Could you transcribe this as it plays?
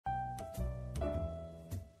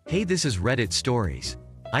Hey, this is Reddit Stories.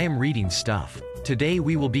 I am reading stuff. Today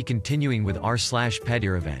we will be continuing with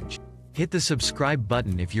r/pettyrevenge. Hit the subscribe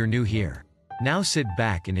button if you're new here. Now sit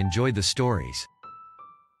back and enjoy the stories.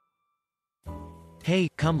 Hey,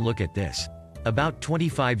 come look at this. About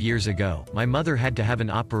 25 years ago, my mother had to have an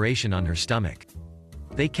operation on her stomach.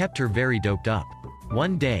 They kept her very doped up.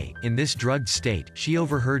 One day, in this drugged state, she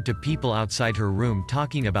overheard two people outside her room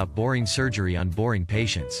talking about boring surgery on boring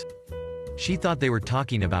patients. She thought they were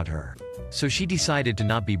talking about her. So she decided to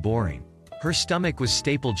not be boring. Her stomach was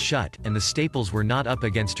stapled shut, and the staples were not up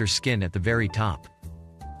against her skin at the very top.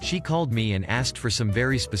 She called me and asked for some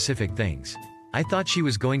very specific things. I thought she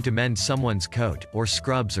was going to mend someone's coat, or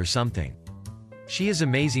scrubs or something. She is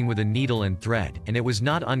amazing with a needle and thread, and it was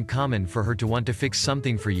not uncommon for her to want to fix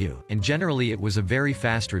something for you, and generally it was a very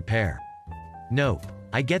fast repair. Nope.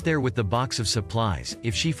 I get there with the box of supplies.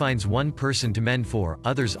 If she finds one person to mend for,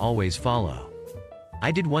 others always follow.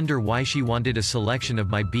 I did wonder why she wanted a selection of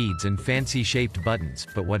my beads and fancy-shaped buttons,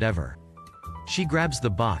 but whatever. She grabs the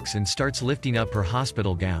box and starts lifting up her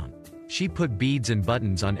hospital gown. She put beads and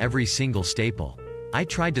buttons on every single staple. I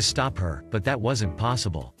tried to stop her, but that wasn't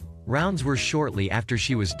possible. Rounds were shortly after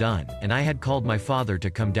she was done, and I had called my father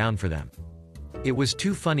to come down for them. It was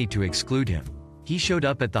too funny to exclude him. He showed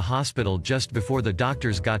up at the hospital just before the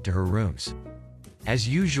doctors got to her rooms. As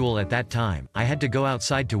usual at that time, I had to go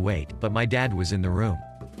outside to wait, but my dad was in the room.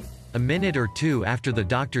 A minute or two after the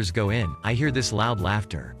doctors go in, I hear this loud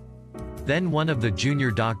laughter. Then one of the junior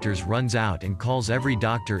doctors runs out and calls every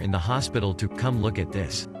doctor in the hospital to come look at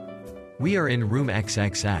this. We are in room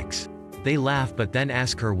XXX. They laugh but then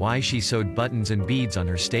ask her why she sewed buttons and beads on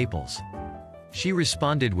her staples. She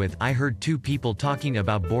responded with, "I heard two people talking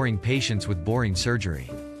about boring patients with boring surgery."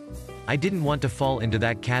 I didn't want to fall into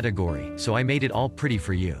that category, so I made it all pretty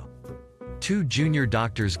for you. Two junior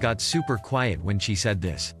doctors got super quiet when she said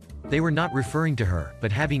this. They were not referring to her,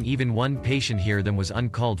 but having even one patient hear them was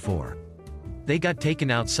uncalled for. They got taken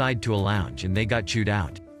outside to a lounge and they got chewed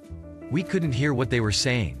out. We couldn't hear what they were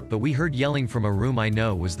saying, but we heard yelling from a room I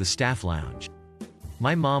know was the staff lounge.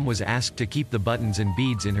 My mom was asked to keep the buttons and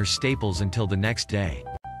beads in her staples until the next day.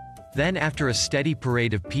 Then after a steady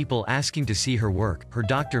parade of people asking to see her work, her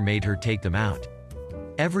doctor made her take them out.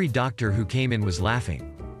 Every doctor who came in was laughing.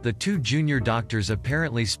 The two junior doctors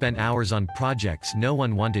apparently spent hours on projects no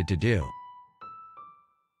one wanted to do.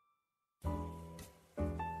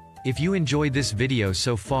 If you enjoyed this video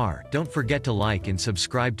so far, don't forget to like and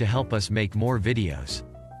subscribe to help us make more videos.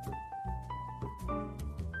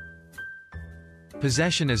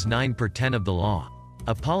 Possession is 9/10 of the law.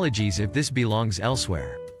 Apologies if this belongs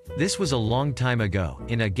elsewhere. This was a long time ago,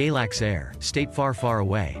 in a galaxy state far far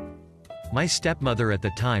away. My stepmother at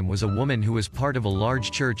the time was a woman who was part of a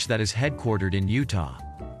large church that is headquartered in Utah.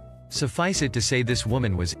 Suffice it to say this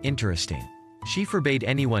woman was interesting. She forbade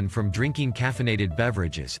anyone from drinking caffeinated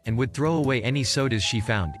beverages, and would throw away any sodas she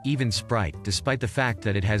found, even Sprite, despite the fact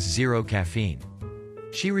that it has zero caffeine.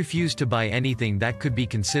 She refused to buy anything that could be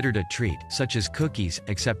considered a treat, such as cookies,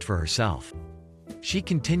 except for herself. She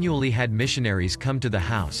continually had missionaries come to the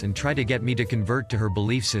house and try to get me to convert to her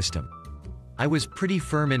belief system. I was pretty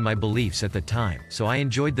firm in my beliefs at the time, so I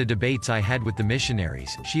enjoyed the debates I had with the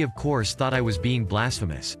missionaries. She of course thought I was being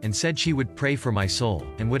blasphemous, and said she would pray for my soul,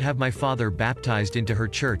 and would have my father baptized into her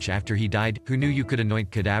church after he died. Who knew you could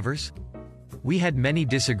anoint cadavers? We had many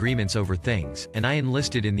disagreements over things, and I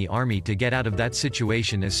enlisted in the army to get out of that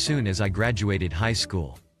situation as soon as I graduated high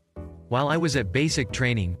school. While I was at basic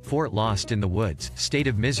training, Fort Lost in the Woods, state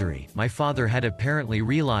of misery, my father had apparently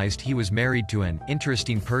realized he was married to an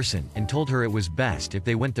interesting person, and told her it was best if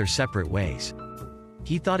they went their separate ways.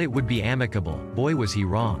 He thought it would be amicable. Boy was he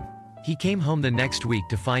wrong. He came home the next week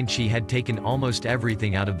to find she had taken almost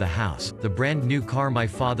everything out of the house, the brand new car my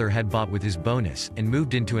father had bought with his bonus, and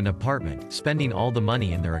moved into an apartment, spending all the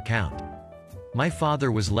money in their account. My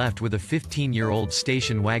father was left with a 15-year-old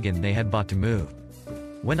station wagon they had bought to move.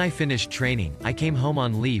 When I finished training, I came home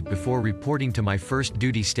on leave before reporting to my first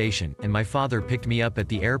duty station, and my father picked me up at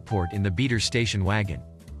the airport in the beater station wagon.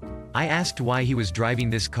 I asked why he was driving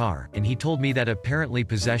this car, and he told me that apparently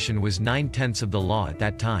possession was 9/10 of the law at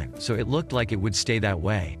that time, so it looked like it would stay that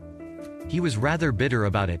way. He was rather bitter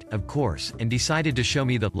about it, of course, and decided to show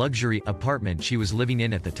me the luxury apartment she was living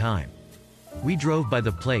in at the time. We drove by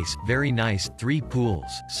the place, very nice, 3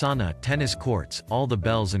 pools, sauna, tennis courts, all the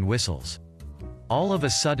bells and whistles. All of a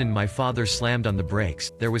sudden my father slammed on the brakes.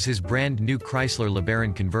 There was his brand new Chrysler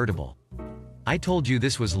LEBARON convertible. "I told you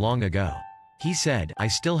this was long ago." He said, "I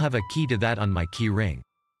still have a key to that on my key ring.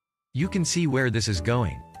 You can see where this is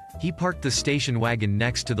going." He parked the station wagon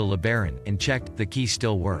next to the LEBARON, and checked, the key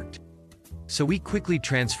still worked. So we quickly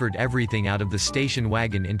transferred everything out of the station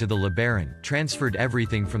wagon into the LEBARON, transferred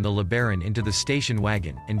everything from the LEBARON into the station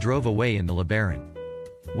wagon, and drove away in the LEBARON.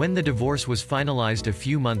 When the divorce was finalized a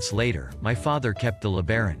few months later, my father kept the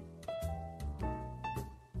LEBARON.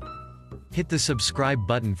 Hit the subscribe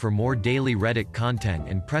button for more daily Reddit content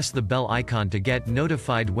and press the bell icon to get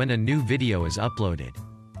notified when a new video is uploaded.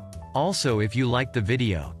 Also, if you liked the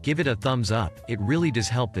video, give it a thumbs up, it really does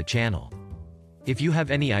help the channel. If you have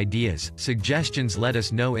any ideas, suggestions, let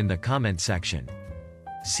us know in the comment section.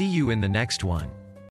 See you in the next one.